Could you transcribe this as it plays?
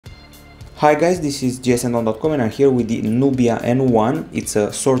Hi guys, this is gsn1.com and I'm here with the Nubia N1. It's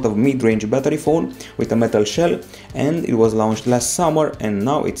a sort of mid-range battery phone with a metal shell, and it was launched last summer, and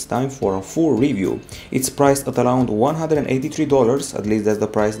now it's time for a full review. It's priced at around $183, at least that's the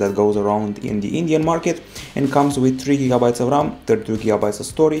price that goes around in the Indian market, and comes with 3GB of RAM, 32GB of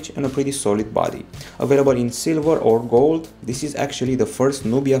storage and a pretty solid body. Available in silver or gold. This is actually the first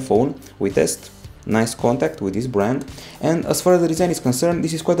Nubia phone we test. Nice contact with this brand, and as far as the design is concerned,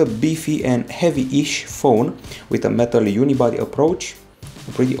 this is quite a beefy and heavy-ish phone with a metal unibody approach,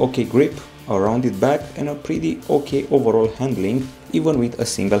 a pretty okay grip, a rounded back and a pretty okay overall handling even with a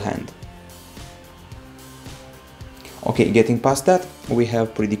single hand. Okay, getting past that, we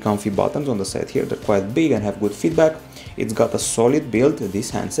have pretty comfy buttons on the side here. They're quite big and have good feedback. It's got a solid build,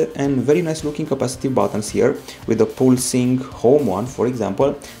 this handset, and very nice looking capacitive buttons here with the pulsing home one, for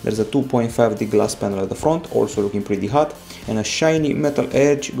example. There's a 2.5D glass panel at the front, also looking pretty hot, and a shiny metal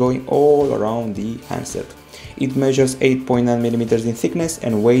edge going all around the handset. It measures 8.9mm in thickness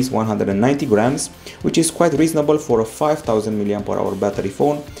and weighs 190 grams, which is quite reasonable for a 5000 mAh battery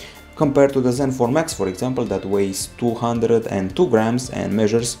phone, compared to the Zen 4 Max, for example, that weighs 202 grams and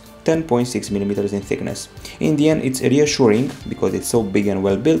measures 10.6mm in thickness. In the end, it's reassuring because it's so big and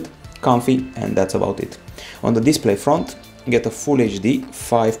well built, comfy, and that's about it. On the display front, you get a Full HD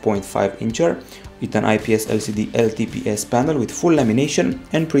 5.5 incher with an IPS LCD LTPS panel with full lamination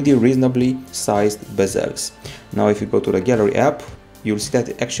and pretty reasonably sized bezels. Now if you go to the gallery app, you'll see that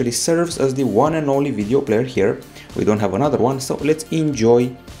it actually serves as the one and only video player here. We don't have another one, so let's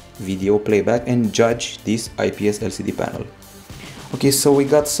enjoy video playback and judge this IPS LCD panel. Okay, so we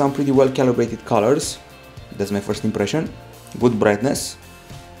got some pretty well calibrated colors. That's my first impression. Good brightness,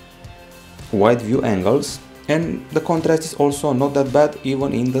 wide view angles, and the contrast is also not that bad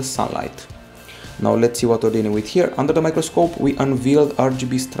even in the sunlight. Now let's see what we're dealing with here. Under the microscope we unveiled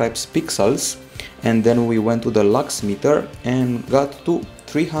RGB stripes pixels, and then we went to the lux meter and got to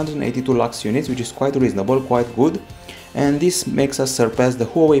 382 lux units, which is quite reasonable, quite good. And this makes us surpass the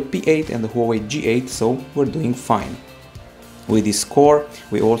Huawei P8 and the Huawei G8, so we're doing fine. With this score,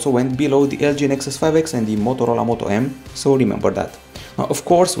 we also went below the LG Nexus 5X and the Motorola Moto M, so remember that. Now, of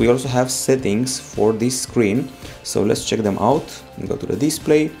course, we also have settings for this screen, so let's check them out. We go to the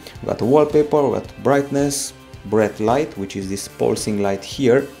display, we got the wallpaper, we got brightness, bright light, which is this pulsing light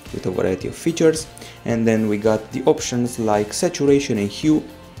here with a variety of features, and then we got the options like saturation and hue,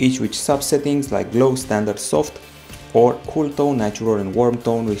 each with subsettings like glow, standard, soft, or cool tone, natural and warm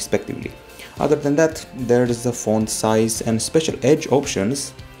tone respectively. Other than that, there's the font size and special edge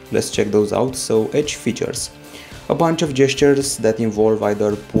options. Let's check those out. So edge features, a bunch of gestures that involve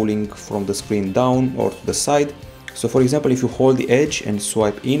either pulling from the screen down or to the side. So for example, if you hold the edge and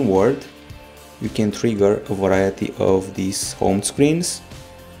swipe inward, you can trigger a variety of these home screens,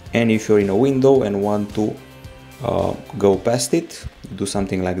 and if you're in a window and want to go past it, do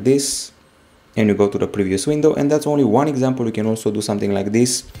something like this and you go to the previous window. And that's only one example. You can also do something like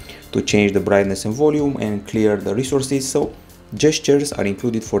this to change the brightness and volume and clear the resources. So gestures are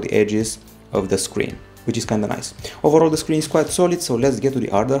included for the edges of the screen, which is kind of nice. Overall, the screen is quite solid, so let's get to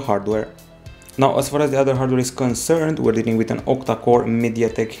the other hardware. Now, as far as the other hardware is concerned, we're dealing with an octa-core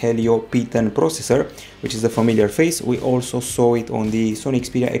MediaTek Helio P10 processor, which is a familiar face. We also saw it on the Sony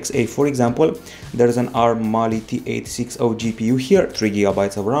Xperia XA, for example. There's an ARM Mali T860 GPU here,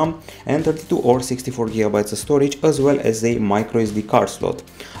 3GB of RAM, and 32 or 64GB of storage, as well as a microSD card slot.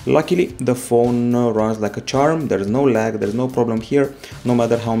 Luckily, the phone runs like a charm. There's no lag, there's no problem here. No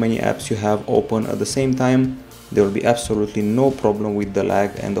matter how many apps you have open at the same time, there will be absolutely no problem with the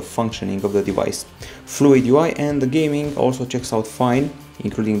lag and the functioning of the device. Fluid UI and the gaming also checks out fine,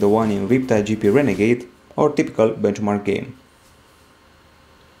 including the one in Riptide GP Renegade, our typical benchmark game.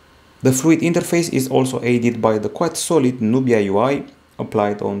 The fluid interface is also aided by the quite solid Nubia UI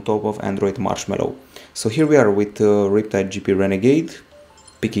applied on top of Android Marshmallow. So here we are with Riptide GP Renegade,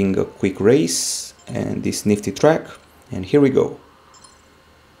 picking a quick race and this nifty track, and here we go.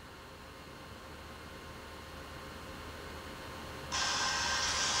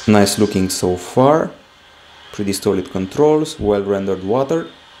 Nice looking so far, pretty solid controls, well rendered water,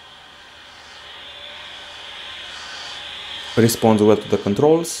 responds well to the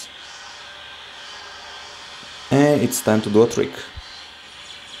controls, and it's time to do a trick.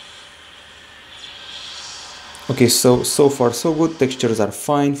 Okay, so far so good, textures are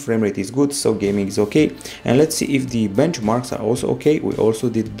fine, frame rate is good, so gaming is okay. And let's see if the benchmarks are also okay. We also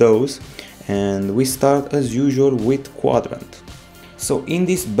did those, and we start as usual with Quadrant. So in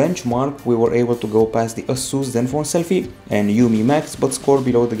this benchmark, we were able to go past the Asus Zenfone Selfie and Yumi Max, but score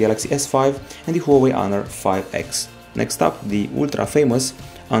below the Galaxy S5 and the Huawei Honor 5X. Next up, the ultra famous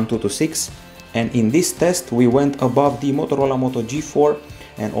Antutu 6, and in this test we went above the Motorola Moto G4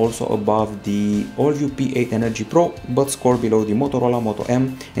 and also above the All-View P8 Energy Pro, but scored below the Motorola Moto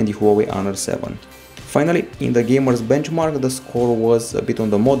M and the Huawei Honor 7. Finally, in the gamers benchmark, the score was a bit on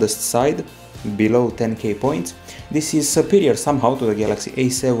the modest side, below 10k points. This is superior somehow to the Galaxy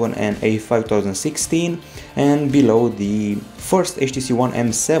A7 and A5 2016 and below the first HTC One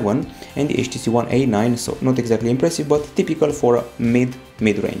M7 and the HTC One A9, so not exactly impressive but typical for a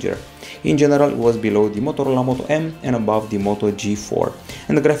mid-ranger. In general, it was below the Motorola Moto M and above the Moto G4,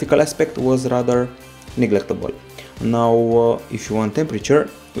 and the graphical aspect was rather neglectable. Now, if you want temperature,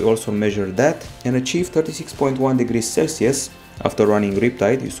 we also measured that and achieved 36.1 degrees Celsius after running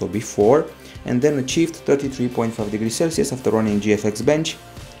Riptide, you saw before, and then achieved 33.5 degrees Celsius after running GFX Bench,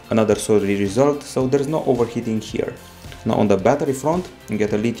 another solid result, so there's no overheating here. Now on the battery front, you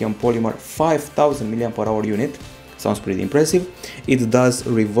get a lithium polymer 5000 mAh unit, sounds pretty impressive. It does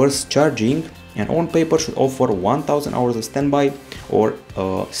reverse charging and on paper should offer 1000 hours of standby or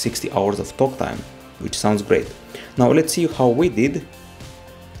 60 hours of talk time, which sounds great. Now let's see how we did.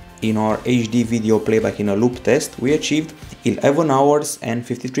 In our HD video playback in a loop test, we achieved 11 hours and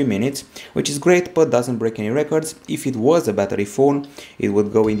 53 minutes, which is great but doesn't break any records. If it was a battery phone, it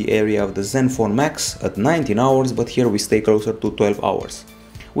would go in the area of the Zenfone Max at 19 hours, but here we stay closer to 12 hours.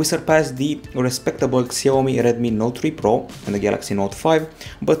 We surpassed the respectable Xiaomi Redmi Note 3 Pro and the Galaxy Note 5,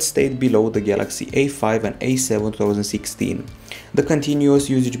 but stayed below the Galaxy A5 and A7 2016. The continuous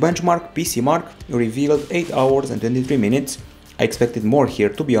usage benchmark, PC Mark, revealed 8 hours and 23 minutes. I expected more here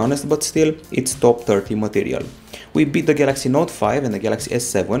to be honest, but still it's top 30 material. We beat the Galaxy Note 5 and the Galaxy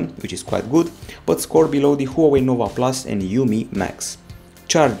S7, which is quite good, but scored below the Huawei Nova Plus and Yumi Max.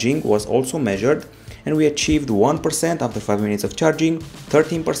 Charging was also measured, and we achieved 1% after 5 minutes of charging,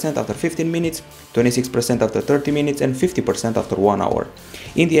 13% after 15 minutes, 26% after 30 minutes, and 50% after 1 hour.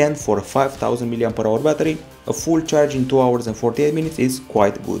 In the end, for a 5000 mAh battery, a full charge in 2 hours and 48 minutes is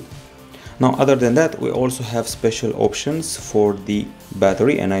quite good. Now, other than that, we also have special options for the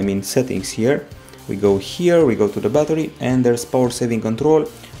battery, and I mean settings here. We go here, we go to the battery, and there's power saving control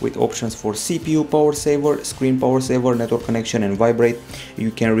with options for CPU power saver, screen power saver, network connection, and vibrate.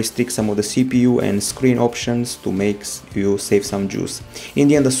 You can restrict some of the CPU and screen options to make you save some juice. In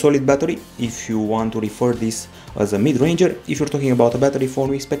the end, a solid battery, if you want to refer this as a mid-ranger. If you're talking about a battery phone,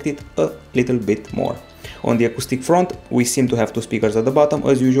 we expect it a little bit more. On the acoustic front, we seem to have two speakers at the bottom.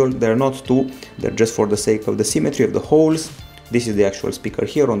 As usual, they're not two, they're just for the sake of the symmetry of the holes. This is the actual speaker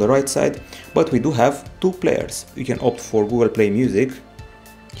here on the right side, but we do have two players. You can opt for Google Play Music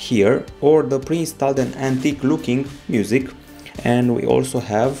here, or the pre-installed and antique looking music, and we also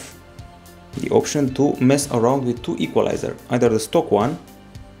have the option to mess around with two equalizer, either the stock one,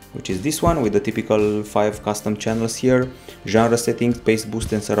 which is this one with the typical 5 custom channels here, genre settings, bass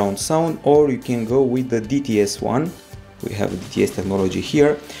boost and surround sound, or you can go with the DTS one. We have DTS technology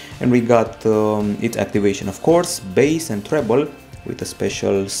here, and we got its activation, of course, bass and treble with a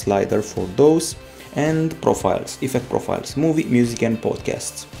special slider for those, and profiles, effect profiles, movie, music and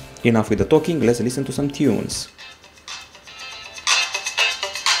podcasts. Enough with the talking, let's listen to some tunes.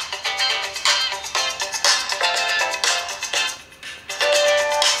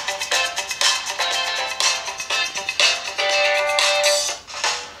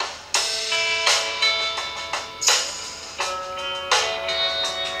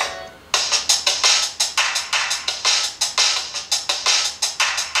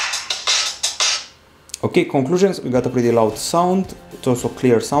 Okay, conclusions, we got a pretty loud sound, it's also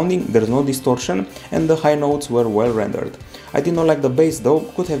clear sounding, there's no distortion, and the high notes were well rendered. I did not like the bass though,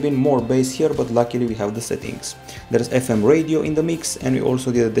 could have been more bass here, but luckily we have the settings. There's FM radio in the mix, and we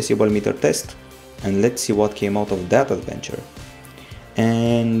also did a decibel meter test, and let's see what came out of that adventure.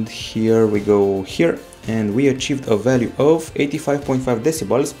 And here we go here, and we achieved a value of 85.5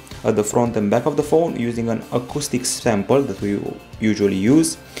 decibels at the front and back of the phone using an acoustic sample that we usually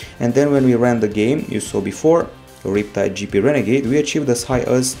use. And then when we ran the game you saw before, Riptide GP Renegade, we achieved as high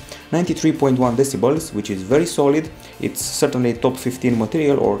as 93.1 decibels, which is very solid. It's certainly top 15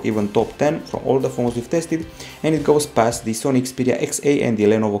 material or even top 10 from all the phones we've tested, and it goes past the Sony Xperia XA and the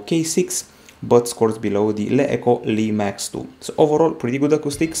Lenovo K6, but scores below the LeEco Li Max 2. So overall, pretty good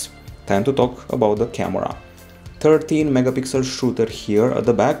acoustics. Time to talk about the camera. 13 megapixel shooter here at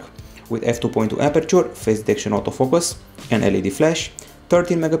the back with f2.2 aperture, face detection autofocus and LED flash.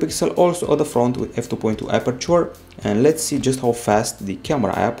 13 megapixel also at the front with f2.2 aperture, and let's see just how fast the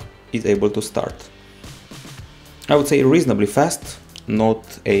camera app is able to start. I would say reasonably fast,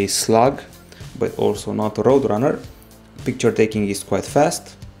 not a slug, but also not a roadrunner. Picture taking is quite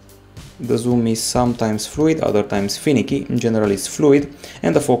fast. The zoom is sometimes fluid, other times finicky. In general it's fluid,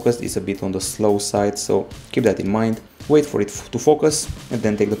 and the focus is a bit on the slow side, so keep that in mind. Wait for it to focus and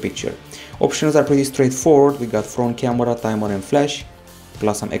then take the picture. Options are pretty straightforward. We got front camera, timer and flash,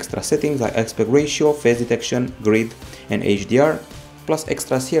 plus some extra settings like aspect ratio, face detection, grid and HDR, plus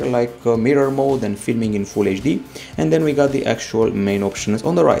extras here like mirror mode and filming in full HD. And then we got the actual main options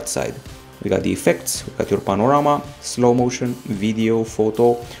on the right side. We got the effects, we got your panorama, slow motion, video,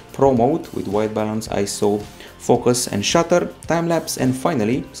 photo, pro mode with white balance, ISO, focus and shutter, time lapse, and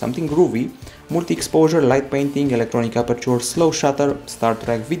finally something groovy, multi-exposure, light painting, electronic aperture, slow shutter, Star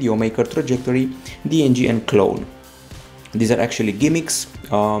Trek, video maker, trajectory, DNG and clone. These are actually gimmicks.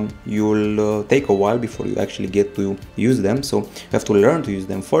 You'll take a while before you actually get to use them, so you have to learn to use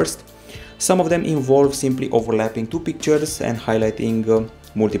them first. Some of them involve simply overlapping two pictures and highlighting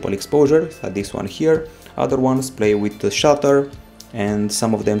multiple exposures, like this one here. Other ones play with the shutter, and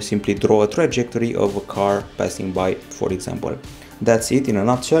some of them simply draw a trajectory of a car passing by, for example. That's it in a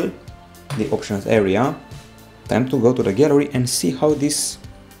nutshell, the options area. Time to go to the gallery and see how this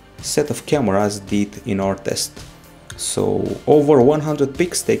set of cameras did in our test. So over 100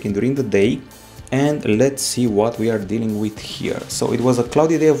 pics taken during the day, and let's see what we are dealing with here. So it was a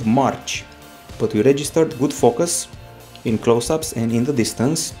cloudy day of March, but we registered good focus in close-ups and in the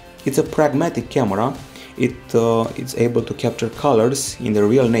distance. It's a pragmatic camera. It's able to capture colors in their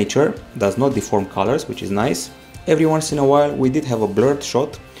real nature, does not deform colors, which is nice. Every once in a while we did have a blurred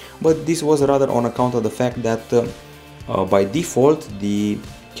shot, but this was rather on account of the fact that by default the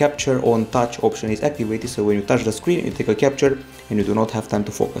capture on touch option is activated, so when you touch the screen you take a capture and you do not have time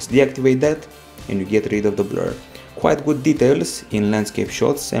to focus. Deactivate that and you get rid of the blur. Quite good details in landscape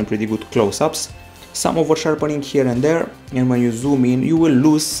shots and pretty good close-ups. Some over sharpening here and there, and when you zoom in you will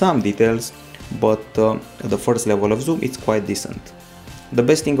lose some details, but at the first level of zoom it's quite decent. The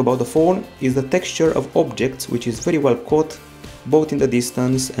best thing about the phone is the texture of objects, which is very well caught both in the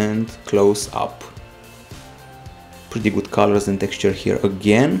distance and close up. Pretty good colors and texture here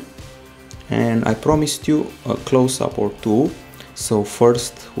again, and I promised you a close-up or two. So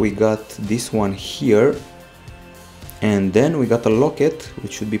first we got this one here, and then we got a locket,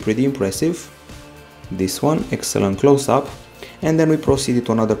 which should be pretty impressive. This one, excellent close-up, and then we proceeded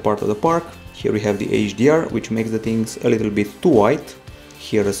to another part of the park. Here we have the HDR, which makes the things a little bit too white.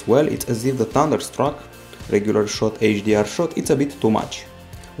 Here as well, it's as if the thunderstruck regular shot, HDR shot, it's a bit too much.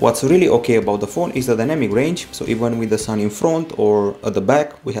 What's really okay about the phone is the dynamic range, so even with the sun in front or at the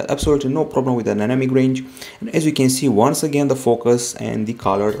back, we had absolutely no problem with the dynamic range. And as you can see, once again the focus and the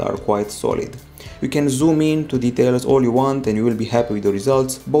colors are quite solid. You can zoom in to details all you want and you will be happy with the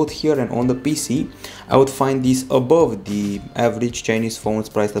results, both here and on the PC. I would find this above the average Chinese phones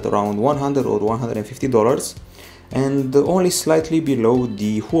priced at around $100 or $150, and only slightly below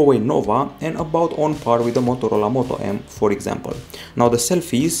the Huawei Nova and about on par with the Motorola Moto M, for example. Now the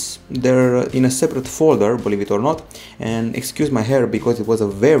selfies, they're in a separate folder, believe it or not, and excuse my hair because it was a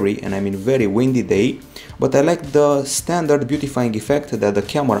very, and I mean very windy day, but I like the standard beautifying effect that the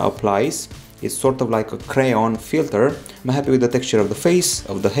camera applies. It's sort of like a crayon filter. I'm happy with the texture of the face,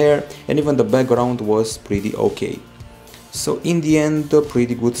 of the hair, and even the background was pretty okay. So in the end, a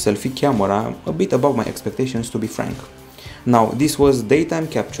pretty good selfie camera, a bit above my expectations to be frank. Now this was daytime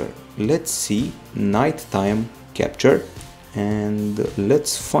capture. Let's see nighttime capture, and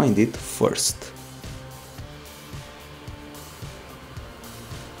let's find it first.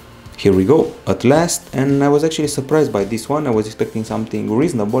 Here we go, at last, and I was actually surprised by this one. I was expecting something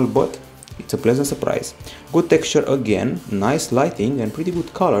reasonable, but it's a pleasant surprise. Good texture again, nice lighting and pretty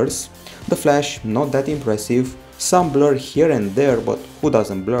good colors. The flash, not that impressive. Some blur here and there, but who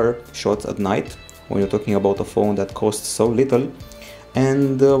doesn't blur shots at night when you're talking about a phone that costs so little?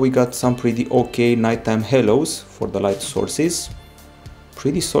 And we got some pretty okay nighttime halos for the light sources.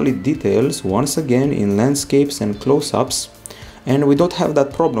 Pretty solid details once again in landscapes and close-ups. And we don't have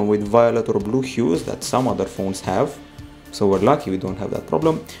that problem with violet or blue hues that some other phones have. So we're lucky we don't have that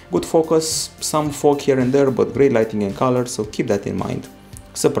problem. Good focus, some fog here and there, but great lighting and color, so keep that in mind.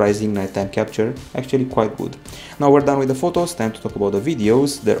 Surprising nighttime capture, actually quite good. Now we're done with the photos, time to talk about the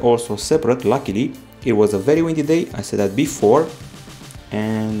videos. They're also separate, luckily. It was a very windy day, I said that before,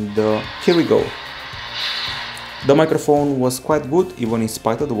 and here we go. The microphone was quite good, even in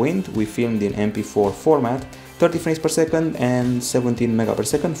spite of the wind. We filmed in MP4 format, 30 frames per second and 17 mega per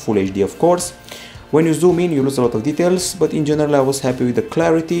second, full HD of course. When you zoom in you lose a lot of details, but in general I was happy with the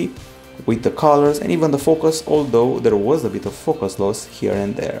clarity, with the colors and even the focus, although there was a bit of focus loss here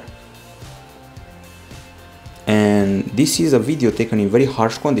and there. And this is a video taken in very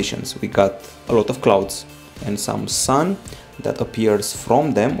harsh conditions. We got a lot of clouds and some sun, that appears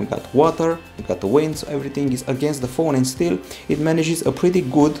from them. We got water, we got the wind, so everything is against the phone, and still it manages a pretty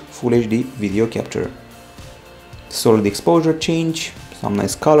good Full HD video capture. Solid exposure change, some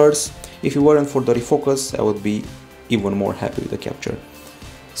nice colors. If it weren't for the refocus, I would be even more happy with the capture.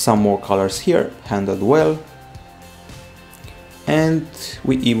 Some more colors here, handled well. And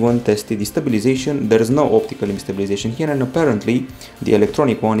we even tested the stabilization. There is no optical image stabilization here, and apparently the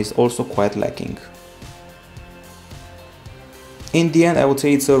electronic one is also quite lacking. In the end, I would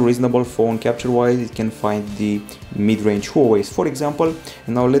say it's a reasonable phone capture-wise. It can find the mid-range Huawei's, for example.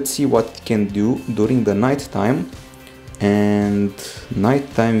 And now let's see what it can do during the night time. And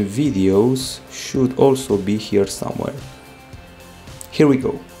nighttime videos should also be here somewhere. Here we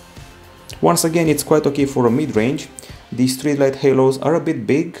go. Once again, it's quite okay for a mid-range. The streetlight halos are a bit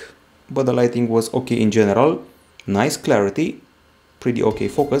big, but the lighting was okay in general. Nice clarity, pretty okay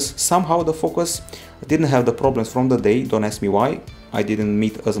focus. Somehow the focus didn't have the problems from the day, don't ask me why. I didn't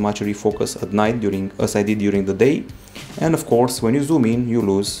meet as much refocus at night as I did during the day. And of course, when you zoom in, you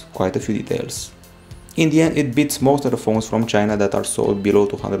lose quite a few details. In the end, it beats most of the phones from China that are sold below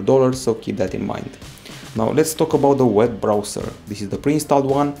 $200, so keep that in mind. Now let's talk about the web browser. This is the pre-installed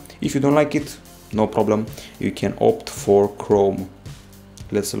one. If you don't like it, no problem, you can opt for Chrome.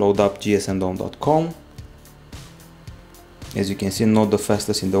 Let's load up gsndom.com. As you can see, not the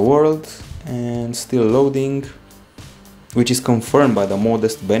fastest in the world, and still loading, which is confirmed by the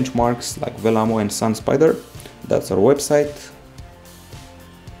modest benchmarks like Velamo and SunSpider. That's our website.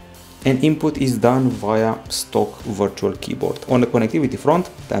 And input is done via stock virtual keyboard. On the connectivity front,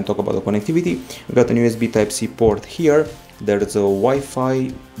 time to talk about the connectivity. We got an USB Type-C port here. There's a Wi-Fi,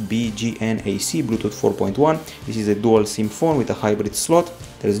 BGN AC, Bluetooth 4.1. This is a dual SIM phone with a hybrid slot.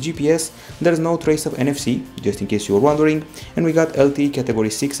 There's GPS. There's no trace of NFC, just in case you were wondering. And we got LTE category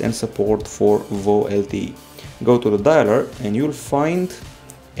 6 and support for VO LTE. Go to the dialer and you'll find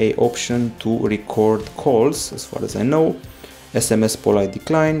an option to record calls, as far as I know. SMS polite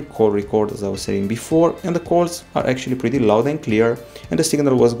decline, call record as I was saying before, and the calls are actually pretty loud and clear, and the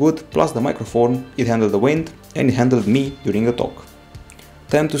signal was good, plus the microphone, it handled the wind and it handled me during the talk.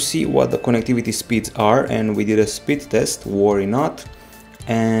 Time to see what the connectivity speeds are, and we did a speed test, worry not,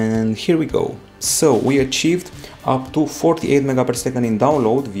 and here we go. So we achieved up to 48 Mbps in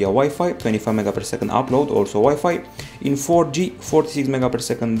download via Wi-Fi, 25 Mbps upload, also Wi-Fi. In 4G, 46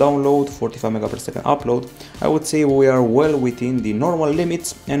 Mbps download, 45 Mbps upload. I would say we are well within the normal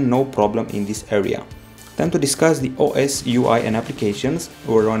limits and no problem in this area. Time to discuss the OS, UI and applications.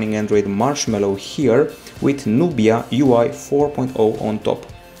 We're running Android Marshmallow here with Nubia UI 4.0 on top.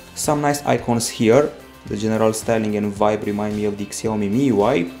 Some nice icons here. The general styling and vibe remind me of the Xiaomi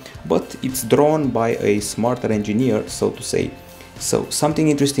MIUI, but it's drawn by a smarter engineer, so to say. So something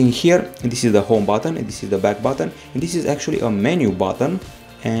interesting here, and this is the home button and this is the back button, and this is actually a menu button,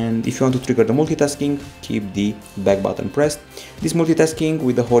 and if you want to trigger the multitasking, keep the back button pressed. This multitasking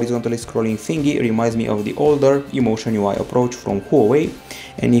with the horizontally scrolling thingy reminds me of the older Emotion UI approach from Huawei,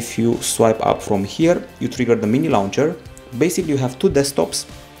 and if you swipe up from here, you trigger the mini launcher. Basically you have two desktops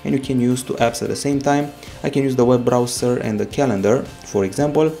and you can use two apps at the same time. I can use the web browser and the calendar, for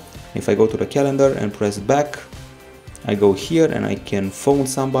example. If I go to the calendar and press back, I go here and I can phone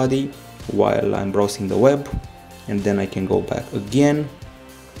somebody while I'm browsing the web, and then I can go back again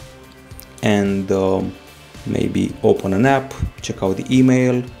and maybe open an app, check out the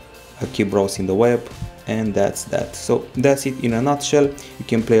email, I keep browsing the web, and that's that. So that's it in a nutshell. You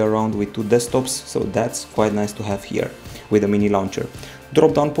can play around with two desktops, so that's quite nice to have here with a mini launcher.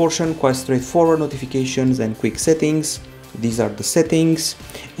 Drop down portion, quite straightforward, notifications and quick settings. These are the settings,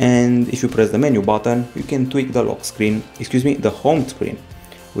 and if you press the menu button, you can tweak the lock screen, the home screen,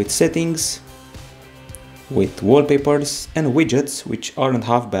 with settings, with wallpapers and widgets, which aren't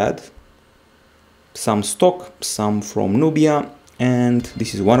half bad. Some stock, some from Nubia, and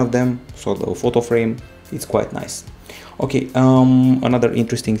this is one of them, sort of a photo frame. It's quite nice. Okay, another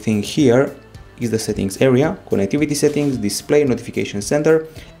interesting thing here is the settings area, connectivity settings, display, notification center,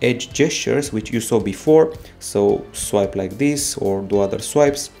 edge gestures, which you saw before. So swipe like this or do other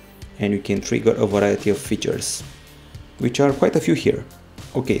swipes and you can trigger a variety of features, which are quite a few here.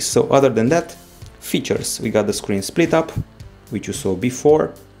 Okay, so other than that, features, we got the screen split up, which you saw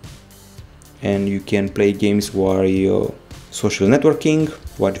before, and you can play games while social networking,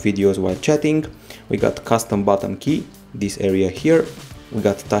 watch videos while chatting. We got custom button key, this area here. We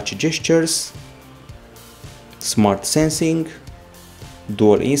got touch gestures, smart sensing,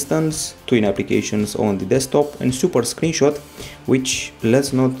 dual instance, twin applications on the desktop, and super screenshot, which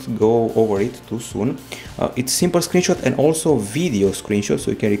let's not go over it too soon. It's simple screenshot and also video screenshot,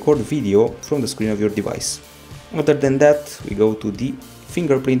 so you can record video from the screen of your device. Other than that, we go to the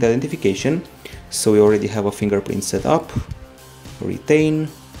fingerprint identification. So we already have a fingerprint set up, retain,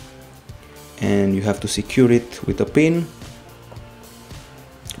 and you have to secure it with a pin.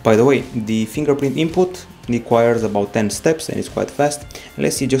 By the way, the fingerprint input requires about 10 steps and it's quite fast. And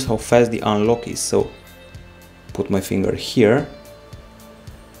let's see just how fast the unlock is. So put my finger here.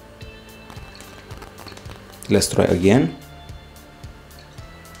 Let's try again.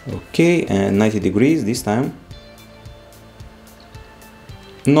 Okay, and 90 degrees this time.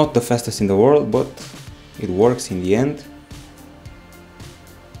 Not the fastest in the world, but it works in the end.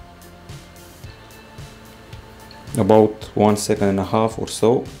 About 1.5 seconds or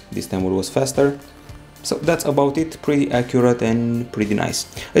so. This time it was faster. So that's about it. Pretty accurate and pretty nice.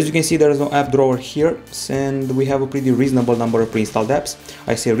 As you can see, there is no app drawer here, and we have a pretty reasonable number of pre-installed apps.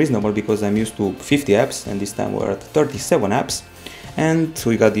 I say reasonable because I'm used to 50 apps, and this time we're at 37 apps. And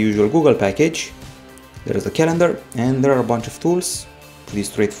we got the usual Google package. There is a calendar, and there are a bunch of tools. Pretty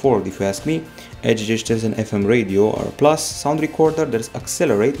straightforward if you ask me. Edge gestures and FM radio are a plus. Sound recorder, there's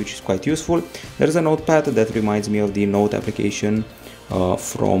accelerate, which is quite useful. There's a notepad that reminds me of the Note application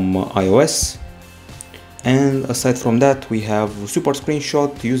from iOS. And aside from that, we have support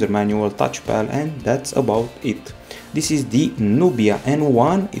screenshot, user manual, touchpad, and that's about it. This is the Nubia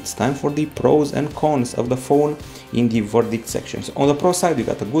N1. It's time for the pros and cons of the phone in the verdict section. So on the pro side, we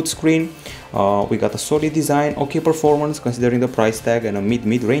got a good screen, we got a solid design, okay performance considering the price tag, and a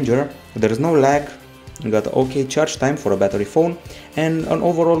mid-ranger. There is no lag. We got okay charge time for a battery phone, and an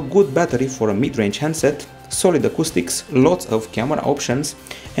overall good battery for a mid-range handset. Solid acoustics, lots of camera options,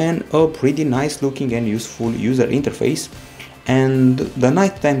 and a pretty nice looking and useful user interface. And the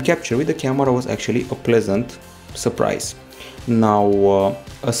nighttime capture with the camera was actually a pleasant surprise. Now,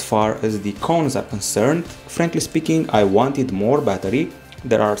 as far as the cons are concerned, frankly speaking, I wanted more battery.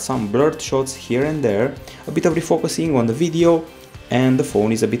 There are some blurred shots here and there, a bit of refocusing on the video, and the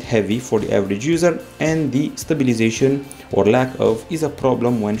phone is a bit heavy for the average user, and the stabilization or lack of is a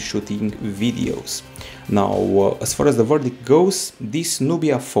problem when shooting videos. Now, as far as the verdict goes, this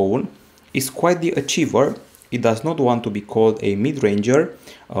Nubia phone is quite the achiever. It does not want to be called a mid-ranger,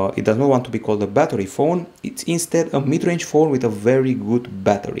 it does not want to be called a battery phone, it's instead a mid-range phone with a very good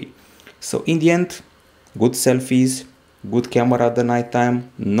battery. So in the end, good selfies, good camera at the night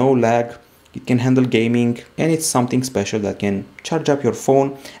time, no lag, it can handle gaming, and it's something special that can charge up your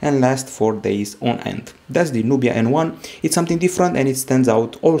phone and last for days on end. That's the Nubia N1, it's something different and it stands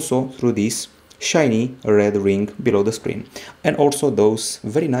out also through this shiny red ring below the screen. And also those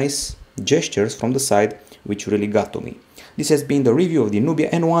very nice gestures from the side, which really got to me. This has been the review of the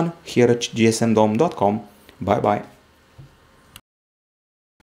Nubia N1 here at gsmdom.com. Bye bye.